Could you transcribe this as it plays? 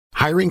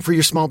Hiring for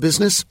your small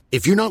business?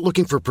 If you're not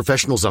looking for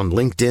professionals on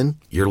LinkedIn,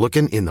 you're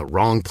looking in the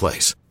wrong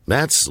place.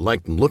 That's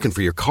like looking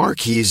for your car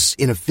keys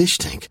in a fish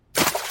tank.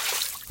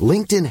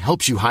 LinkedIn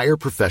helps you hire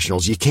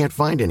professionals you can't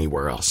find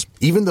anywhere else,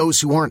 even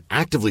those who aren't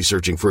actively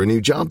searching for a new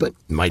job but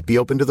might be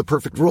open to the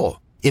perfect role.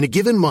 In a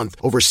given month,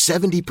 over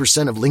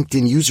 70% of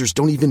LinkedIn users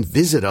don't even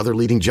visit other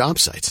leading job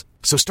sites.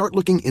 So start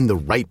looking in the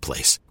right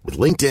place. With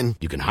LinkedIn,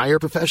 you can hire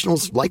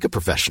professionals like a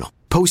professional.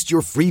 Post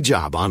your free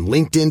job on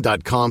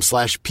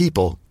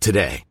linkedin.com/people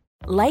today.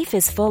 Life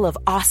is full of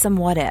awesome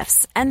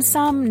what-ifs, and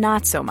some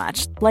not so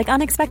much, like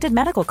unexpected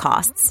medical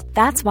costs.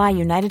 That's why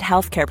United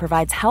Healthcare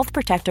provides Health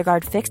Protector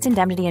Guard fixed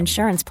indemnity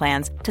insurance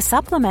plans to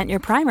supplement your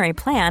primary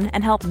plan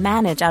and help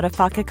manage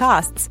out-of-pocket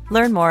costs.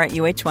 Learn more at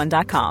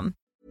uh1.com.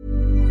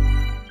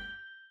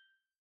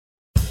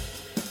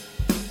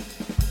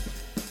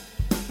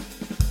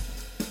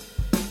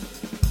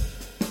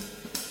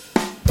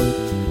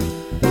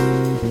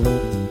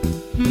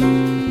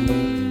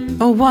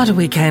 Oh, what a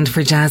weekend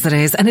for jazz it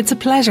is, and it's a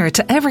pleasure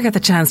to ever get the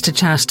chance to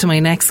chat to my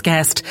next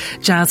guest,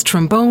 jazz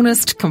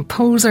trombonist,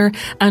 composer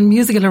and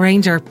musical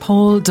arranger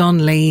Paul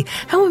Dunlea.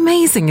 How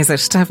amazing is it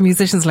to have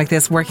musicians like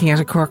this working out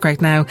of Cork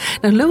right now?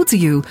 Now, loads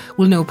of you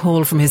will know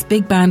Paul from his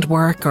big band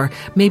work or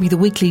maybe the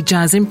weekly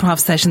jazz improv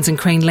sessions in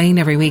Crane Lane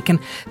every week, and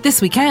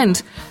this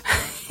weekend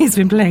he's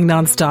been playing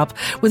non-stop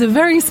with a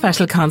very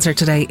special concert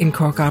today in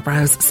Cork Opera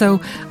House. So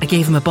I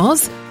gave him a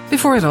buzz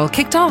before it all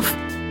kicked off.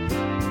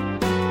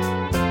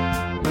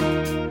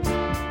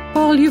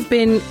 Paul, you've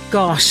been,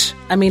 gosh,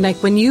 I mean, like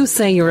when you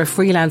say you're a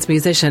freelance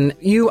musician,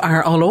 you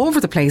are all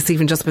over the place,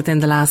 even just within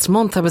the last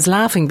month. I was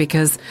laughing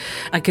because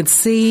I could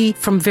see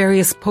from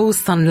various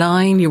posts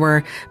online you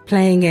were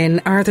playing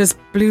in Arthur's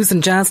Blues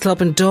and Jazz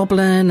Club in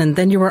Dublin, and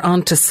then you were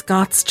on to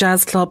Scott's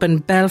Jazz Club in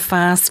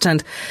Belfast.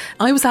 And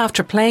I was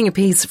after playing a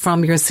piece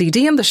from your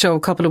CD on the show a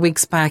couple of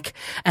weeks back,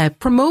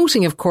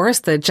 promoting, of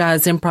course, the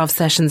jazz improv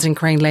sessions in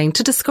Crane Lane,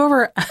 to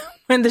discover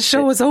when the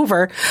show was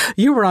over,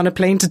 you were on a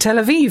plane to Tel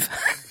Aviv.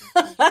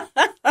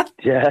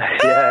 Yeah,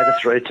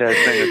 that's right. I was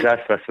playing a jazz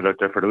festival out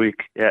there for the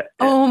week. Yeah.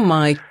 Oh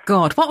my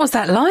God, what was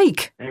that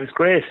like? It was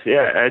great.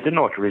 Yeah, I didn't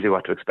know what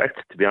to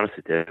expect, to be honest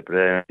with you.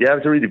 But yeah, it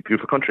was a really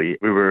beautiful country.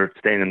 We were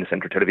staying in the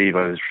centre of Tel Aviv.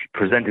 I was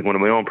presenting one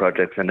of my own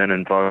projects and then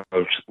involved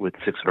with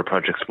 6 other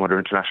projects from other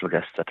international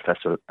guests at the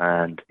festival.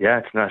 And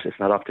yeah, it's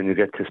not often you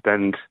get to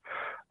spend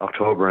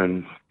October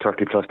in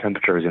 30 plus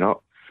temperatures, you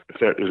know.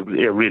 So it was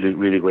a really,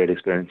 really great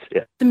experience,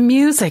 yeah. The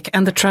music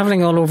and the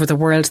travelling all over the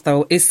world,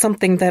 though, is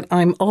something that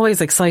I'm always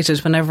excited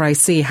whenever I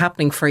see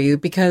happening for you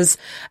because,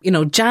 you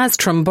know, jazz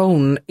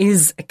trombone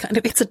is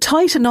it's a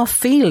tight enough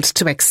field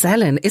to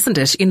excel in, isn't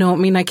it? You know, I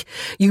mean, like,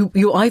 you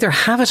either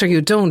have it or you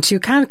don't. You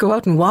can't go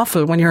out and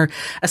waffle when you're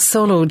a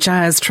solo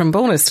jazz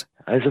trombonist.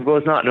 I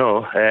suppose not,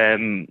 no.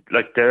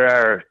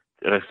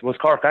 I suppose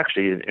Cork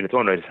actually in its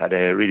own right has had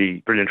a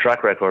really brilliant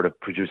track record of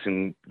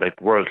producing like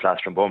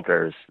world-class trombone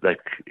players. Like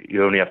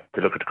you only have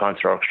to look at the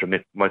concert orchestra.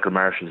 Michael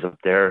Marshall's up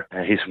there,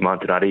 he's from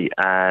Montanati,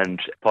 and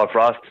Paul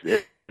Frost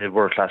is a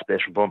world-class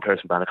bass trombone player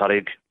from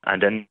Bannacollig.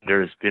 And then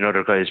there's been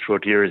other guys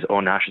throughout the years.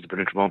 Owen Nash is a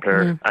brilliant trombone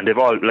player, and they've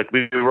all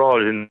we were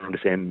all in from the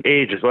same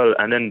age as well.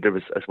 And then there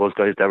was, I suppose,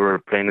 guys that were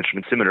playing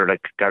instruments similar,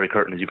 like Gary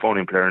Curtin is a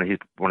euphonium player, and he's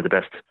one of the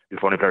best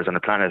euphonium players on the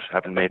planet,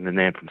 having made a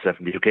name for himself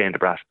in the UK in the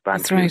brass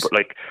band. That's right. But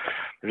like,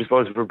 I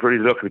suppose we're pretty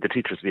lucky with the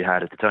teachers we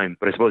had at the time.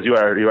 But I suppose you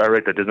are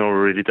right that there's no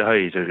really to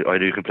hide.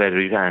 Either you can play it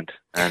or you can't.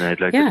 And I'd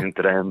like to think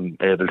that I'm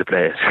able to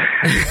play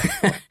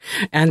it.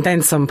 And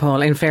then some,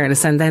 Paul, in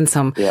fairness, and then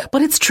some. Yeah.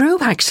 But it's true,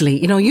 actually.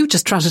 You know, you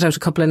just trotted out a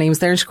couple of names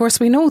there. Of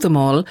course, we know them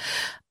all.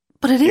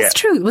 But it is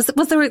true. Was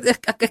there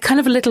a kind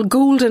of a little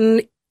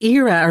golden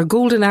era or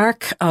golden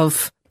arc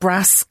of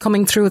brass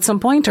coming through at some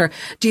point, or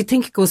do you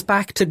think it goes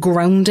back to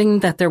grounding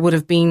that there would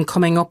have been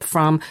coming up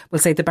from, we'll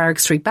say, the Barrack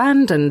Street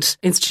Band and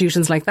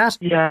institutions like that?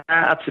 Yeah,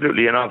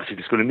 absolutely. And obviously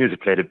the School of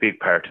Music played a big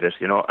part of it,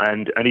 you know,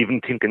 and even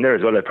thinking there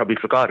as well, I probably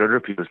forgot other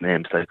people's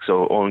names, like,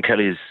 so Owen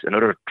Kelly's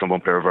another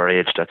trombone player of our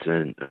age, that's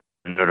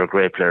another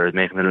great player,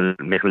 making a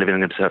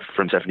living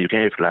for himself in the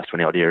UK for the last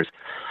 20 odd years.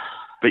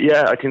 But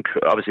yeah, I think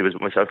obviously it was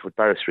myself with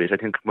Barrack Street. I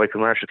think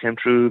Michael Marshall came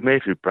through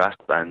Mayfield Brass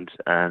Band,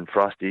 and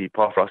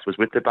Paul Frost was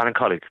with the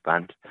Bannacollig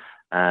Band.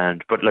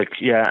 And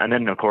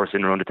then of course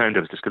in around the time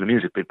there was the School of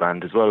Music big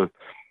band as well.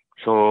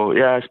 So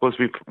yeah, I suppose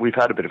we've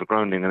had a bit of a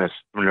grounding in it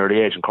from an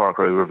early age in Cork.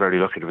 We were very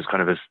lucky. There was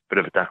kind of a bit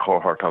of that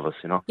cohort of us,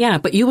 you know. Yeah,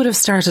 but you would have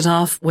started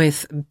off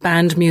with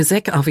band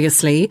music,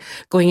 obviously.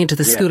 Going into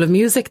the School of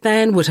Music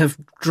then would have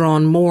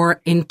drawn more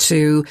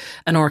into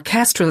an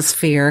orchestral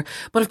sphere.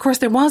 But of course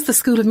there was the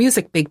School of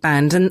Music big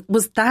band, and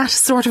was that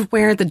sort of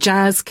where the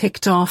jazz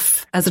kicked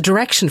off as a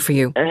direction for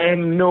you?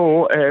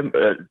 No,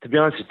 to be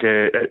honest with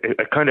you,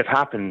 it kind of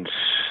happened.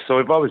 So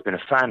I've always been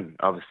a fan,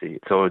 obviously.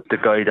 So the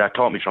guy that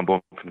taught me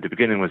trombone from the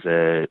beginning was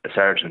a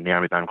sergeant in the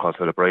army band called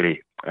Philip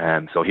Riley.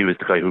 So he was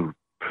the guy who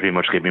pretty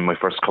much gave me my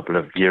first couple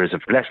of years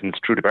of lessons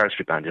through the Bar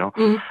Street Band,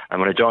 And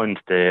when I joined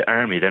the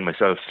army then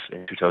myself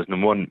in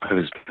 2001, I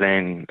was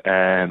playing,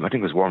 I think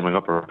it was warming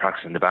up or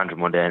practicing the band room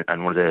one day,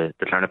 and one of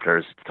the clarinet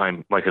players at the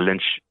time, Mick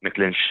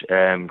Lynch,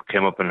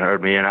 came up and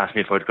heard me and asked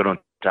me if I'd go down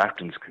to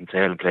Acton's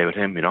and play with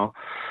him,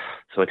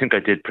 So I think I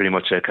did pretty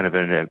much a kind of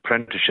an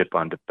apprenticeship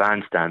on the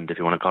bandstand, if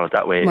you want to call it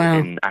that way,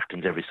 in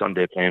Acton's every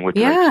Sunday, playing with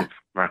the likes of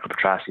Marco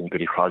Petrassi and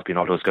Billy Crosby and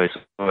all those guys.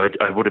 So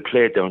I would have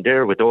played down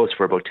there with those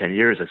for about 10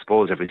 years, I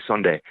suppose, every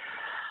Sunday.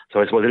 So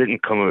I suppose I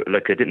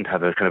didn't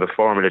have a kind of a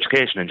formal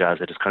education in jazz.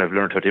 I just kind of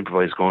learned how to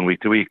improvise going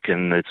week to week,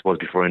 and I suppose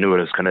before I knew it,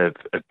 I was kind of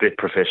a bit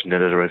proficient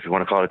in it, or if you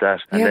want to call it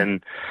that. And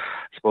then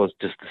I suppose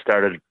just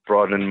started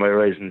broadening my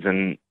horizons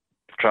and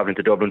travelling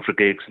to Dublin for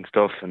gigs and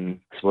stuff. And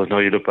I suppose now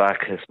you look back,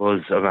 I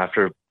suppose I'm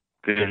after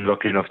been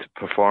lucky enough to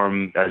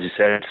perform, as you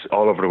said,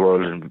 all over the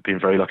world, and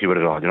been very lucky with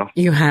it all,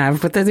 You have,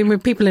 but then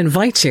when people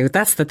invite you,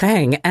 that's the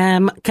thing.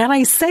 Can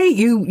I say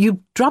you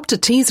dropped a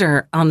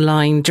teaser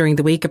online during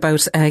the week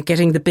about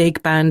getting the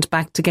big band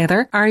back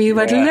together? Are you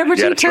at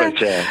liberty to...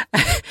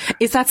 Right,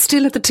 Is that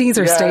still at the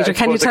teaser stage, or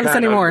can you tell us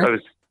any more?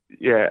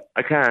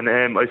 I can.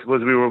 I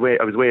suppose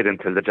I was waiting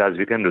until the Jazz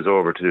Weekend was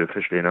over to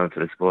officially announce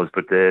it, I suppose.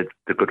 But the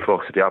good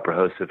folks at the Opera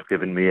House have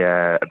given me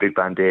a big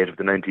band date of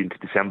the 19th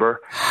of December.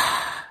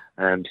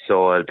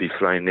 So I'll be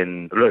flying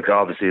in. Look,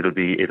 obviously it'll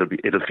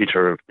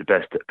feature the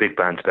best big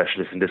band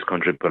specialists in this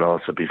country, but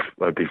also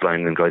I'll be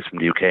flying in guys from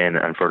the UK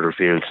and further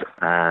afield,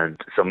 and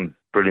some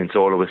brilliant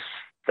soloists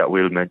that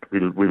we'll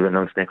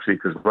announce next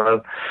week as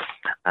well.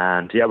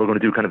 And we're going to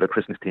do kind of a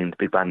Christmas themed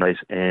big band night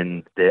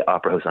in the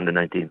Opera House on the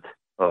 19th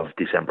of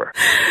December.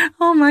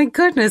 Oh my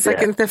goodness,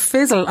 like the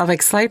fizzle of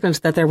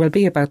excitement that there will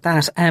be about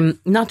that.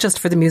 Not just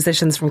for the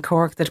musicians from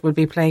Cork that will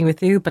be playing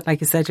with you, but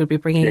like you said, you'll be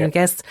bringing in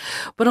guests,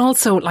 but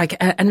also like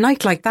a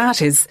night like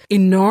that is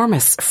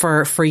enormous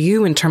for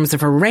you in terms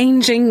of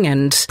arranging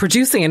and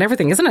producing and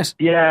everything, isn't it?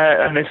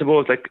 Yeah, and I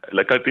suppose like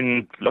I've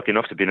been lucky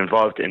enough to be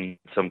involved in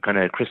some kind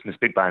of Christmas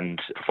big band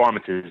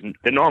performances.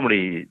 They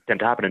normally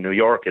tend to happen in New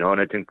York, and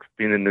I think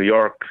being in New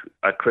York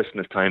at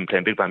Christmas time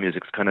playing big band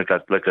music's kind of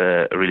got like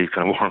a really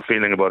kind of warm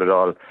feeling about it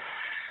all.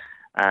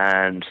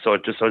 And so I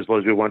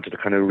suppose we wanted to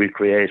kind of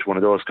recreate one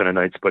of those kind of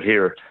nights, but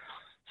here.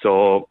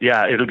 So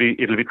it'll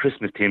be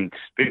Christmas themed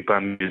big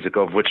band music,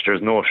 of which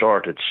there's no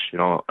shortage.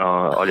 All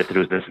you have to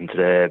do is listen to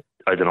the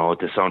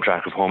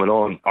soundtrack of Home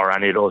Alone or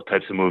any of those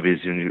types of movies,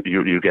 and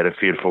you get a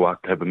feel for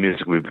what type of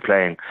music we'll be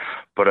playing.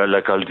 But I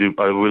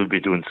will be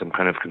doing some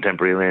kind of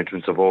contemporary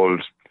arrangements of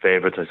old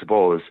favourites, I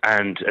suppose,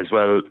 and as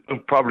well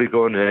I'm probably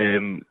going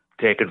to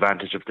take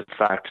advantage of the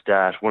fact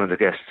that one of the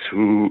guests,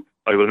 who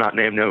I will not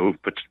name now,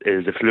 but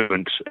is a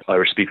fluent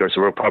Irish speaker,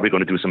 so we're probably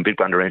going to do some big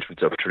band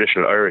arrangements of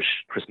traditional Irish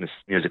Christmas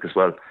music as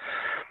well.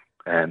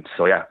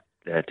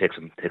 Take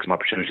some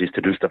opportunities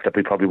to do stuff that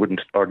we probably wouldn't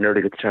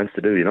ordinarily get the chance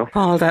to do,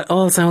 Paul, that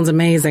all sounds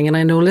amazing. And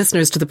I know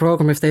listeners to the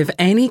programme, if they have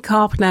any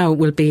cop now,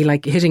 will be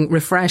like hitting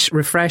refresh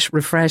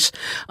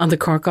on the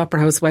Cork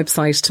Opera House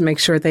website to make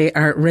sure they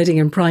are ready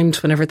and primed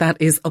whenever that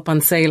is up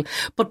on sale.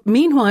 But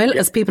meanwhile,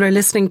 as people are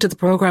listening to the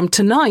programme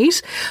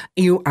tonight,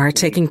 you are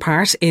taking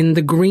part in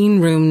the Green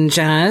Room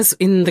Jazz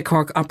in the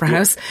Cork Opera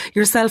House,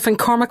 yourself and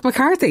Cormac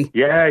McCarthy.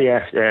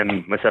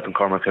 Myself and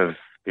Cormac have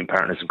been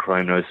partners in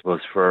crime now, I suppose,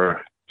 for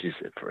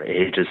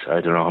ages.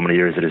 I don't know how many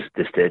years it is at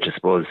this stage, I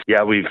suppose.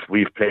 Yeah, we've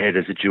played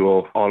as a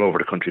duo all over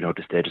the country now at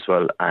this stage as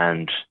well,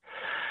 and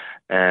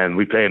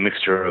we play a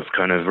mixture of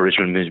kind of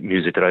original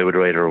music that I would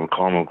write or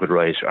Cormac would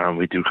write, and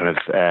we do kind of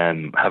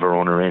have our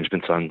own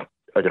arrangements on,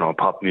 I don't know,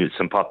 pop music,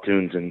 some pop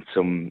tunes and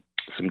some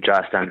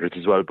jazz standards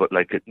as well. But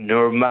like,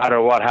 no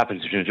matter what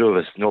happens between the two of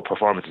us, no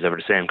performance is ever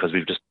the same, because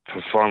we've just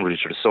performed with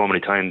each other so many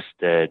times.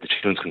 The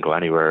tunes can go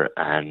anywhere,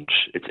 and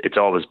it's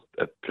always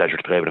a pleasure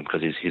to play with him,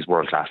 because he's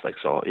world class. I'm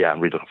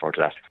really looking forward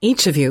to that.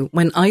 Each of you,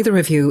 when either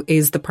of you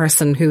is the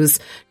person who's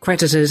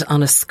credited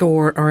on a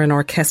score or an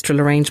orchestral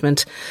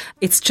arrangement,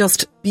 it's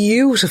just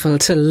beautiful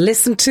to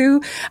listen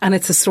to, and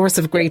it's a source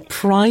of great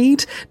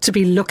pride to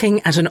be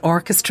looking at an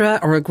orchestra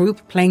or a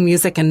group playing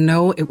music and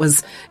know it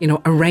was,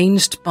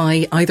 arranged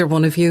by either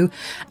one of you.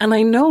 And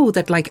I know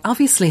that,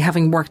 obviously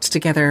having worked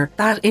together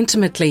that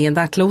intimately and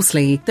that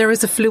closely, there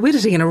is a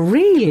fluidity and a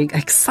real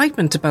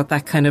excitement about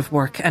that kind of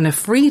work, and a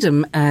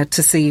freedom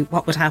to see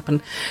what would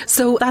happen.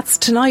 So that's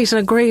tonight, and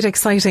a great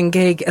exciting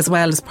gig as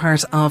well as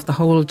part of the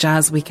whole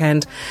jazz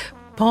weekend.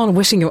 Paul,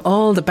 wishing you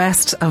all the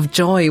best of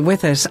joy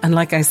with it. And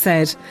like I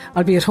said,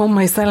 I'll be at home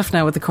myself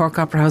now with the Cork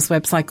Opera House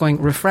website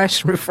going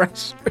refresh. Thank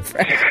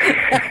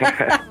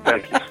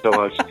you so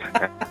much.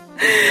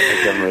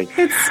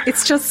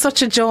 It's just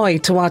such a joy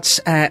to watch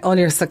all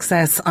your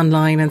success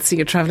online and see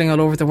you travelling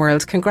all over the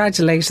world.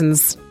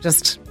 Congratulations.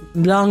 Just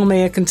long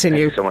may it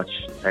continue. Thank you so much.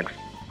 Thanks.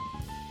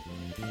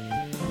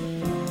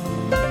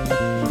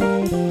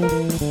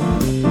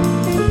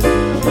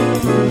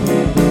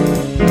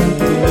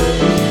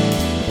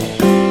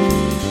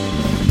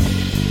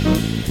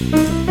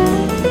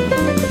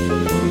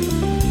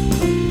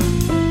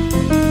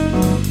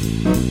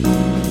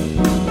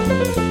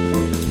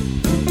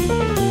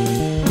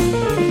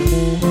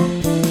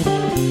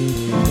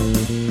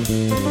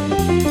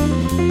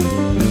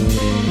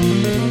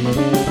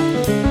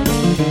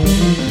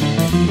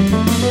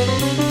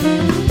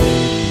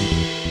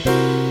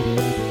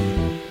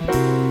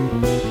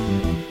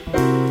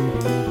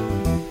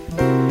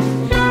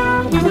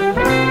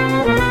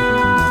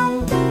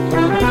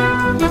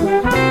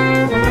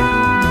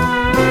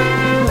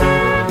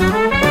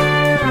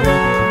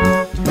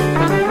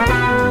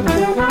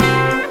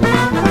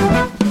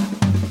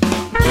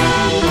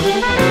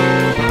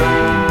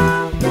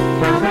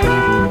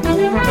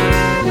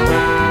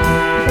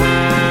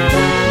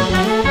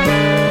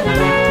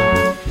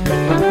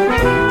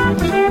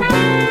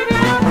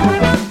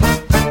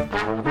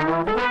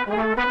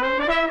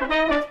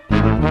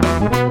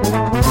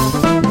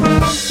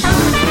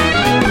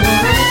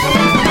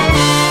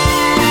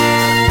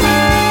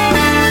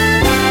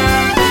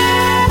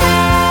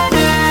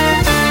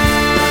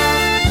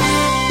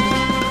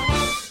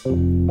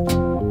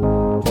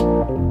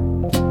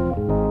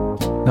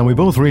 we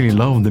both really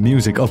love the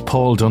music of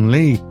Paul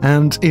Dunlea.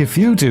 And if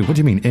you do, what do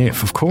you mean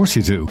if? Of course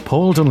you do.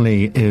 Paul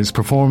Dunlea is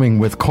performing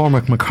with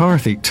Cormac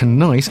McCarthy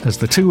tonight as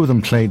the two of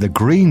them play the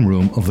Green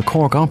Room of the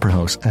Cork Opera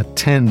House at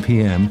 10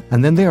 p.m.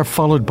 And then they are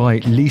followed by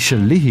Leisha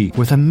Leahy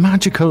with a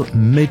magical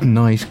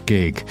midnight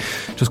gig.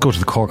 Just go to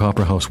the Cork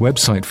Opera House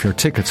website for your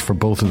tickets for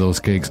both of those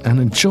gigs and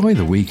enjoy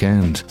the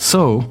weekend.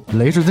 So,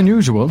 later than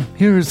usual,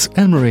 here's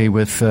Emery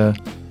with a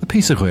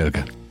piece of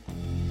Gaeilge.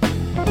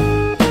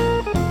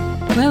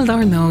 Well,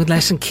 dar nó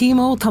leis an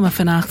címó tá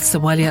fannacht sa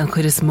bhaile an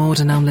chuid is mód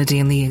an am le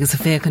déanaí agus a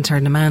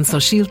fécintar na man so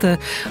síalta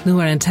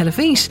nuair an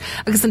telefís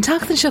agus an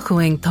tatan seo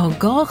chuing tá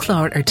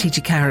gáchlár ar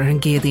TG Carr an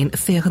géadaín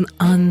féchan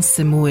an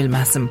Samuel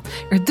Massam.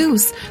 Ar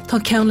dús tá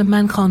ceann le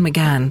Manchán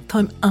McGann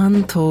táim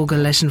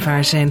antóga leis an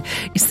fear sin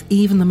is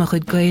even am a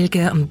chuid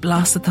Gaeilge an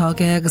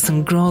blasatáge agus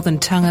an grád an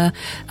teanga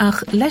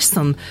ach leis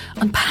san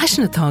an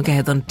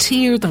passionatáge an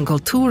tír don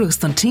cultúr agus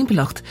don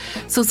timpeallacht.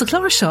 So sa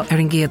chlár seo ar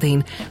an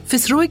géadaín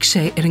fis roig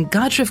sé ar an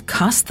gadrih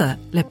Casta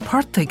le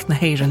Portaigh na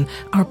Héireann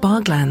ar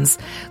Boglands.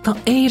 Tá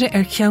éire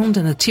ar ceann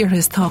den na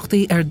tíorthas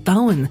táchtaí ar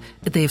dain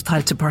a déobh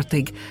tailte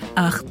Portaigh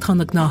ach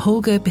tannag ná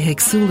hóga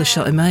behéag súla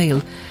seo i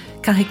mail.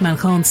 Caithfidh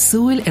Manchán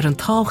súil ar an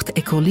tácht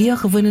ag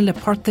cólaíoch a bhaine le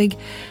Portaigh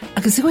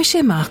agus uaidh sé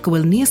amach go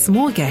bhfuil níos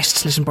mó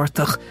gceist leis an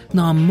Bortach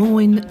ná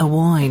móin a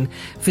bháin.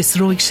 Fis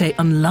roigh sé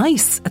an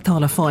lais atá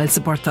le fáil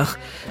sa Bortach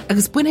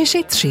agus buine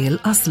sé tríal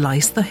as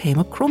lais de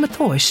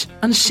hémochromatois.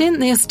 An sin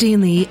níos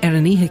daoine ar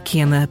an ihe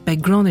céanna be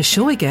grána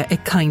seoige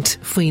ag caint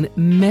faoin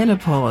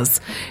menopause.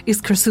 Is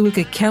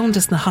cursúige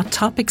ceantas na hot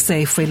topics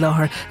é faoi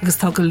láthair agus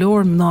tá go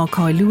leor ná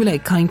cáilúla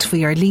ag caint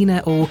faoi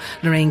Arlína ó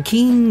Lorraine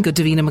Keane go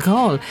Davina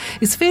McCall.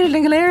 Is féidir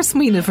le léir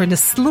smíine for na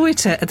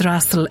slúite a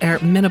drastal ar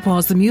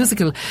Menopause the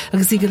Musical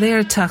agus I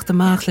galéir tacht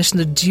amach leis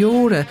na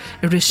dióra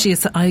a ris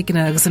sias a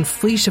aigena agus an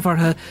faoise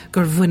bhartha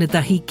gur bhuine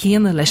da hí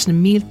céanna leis na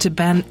mílte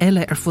ben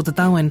eile ar fud a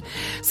dain.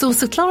 So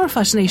sa chlár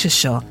fascinéise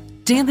seo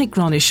déanaigh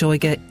grána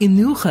seoige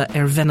inúcha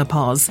ar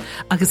Menopause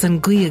agus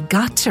an gcuí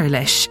gatar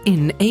leis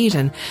in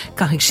éireann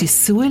caithfidh sí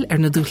súil ar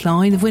na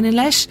dúchláin a bhaine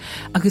leis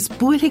agus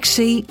buailfidh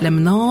sí le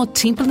mná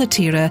timpeall na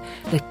tíre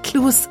le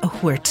clúas a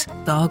thuirt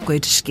dá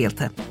gcuid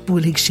scéalta.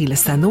 Buailfidh sí le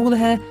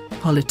sanolaithe,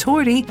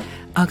 polatóirí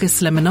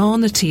agus le mná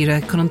na tíre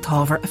chun an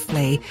tábhar a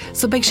phlé.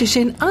 So beidh sé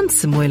sin an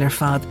Samuel ar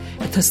fad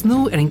a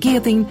tasnú ar an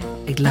géadaín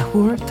ag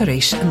lethúir tar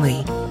éis an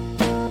lí.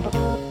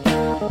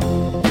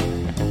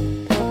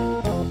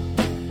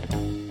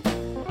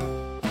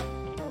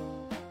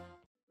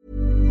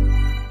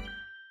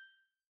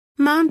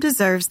 Mom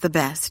deserves the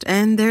best,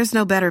 and there's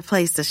no better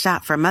place to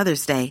shop for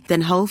Mother's Day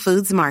than Whole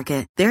Foods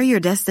Market. They're your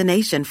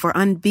destination for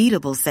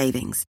unbeatable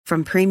savings,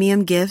 from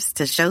premium gifts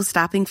to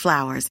show-stopping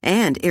flowers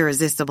and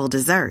irresistible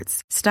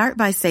desserts. Start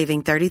by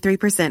saving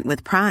 33%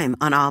 with Prime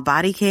on all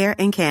body care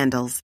and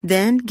candles.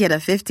 Then get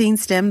a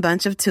 15-stem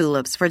bunch of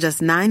tulips for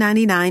just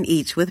 $9.99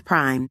 each with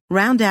Prime.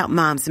 Round out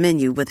Mom's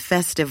menu with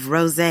festive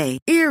rosé,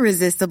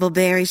 irresistible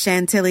berry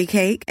chantilly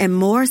cake, and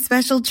more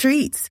special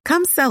treats.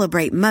 Come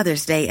celebrate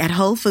Mother's Day at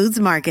Whole Foods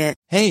Market.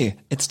 Hey,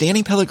 it's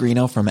Danny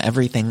Pellegrino from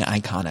Everything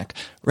Iconic.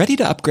 Ready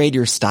to upgrade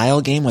your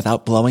style game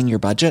without blowing your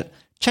budget?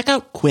 Check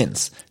out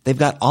Quince. They've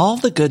got all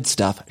the good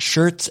stuff,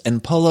 shirts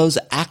and polos,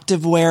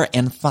 activewear,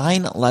 and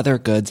fine leather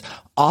goods,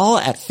 all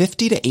at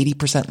 50 to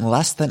 80%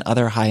 less than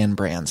other high-end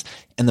brands.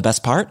 And the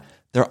best part?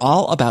 They're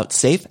all about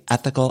safe,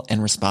 ethical,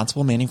 and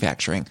responsible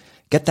manufacturing.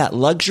 Get that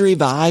luxury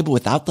vibe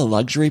without the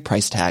luxury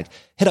price tag.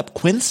 Hit up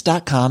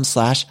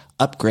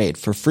quince.com/upgrade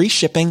for free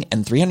shipping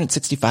and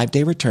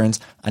 365-day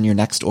returns on your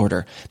next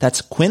order.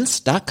 That's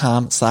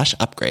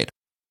quince.com/upgrade.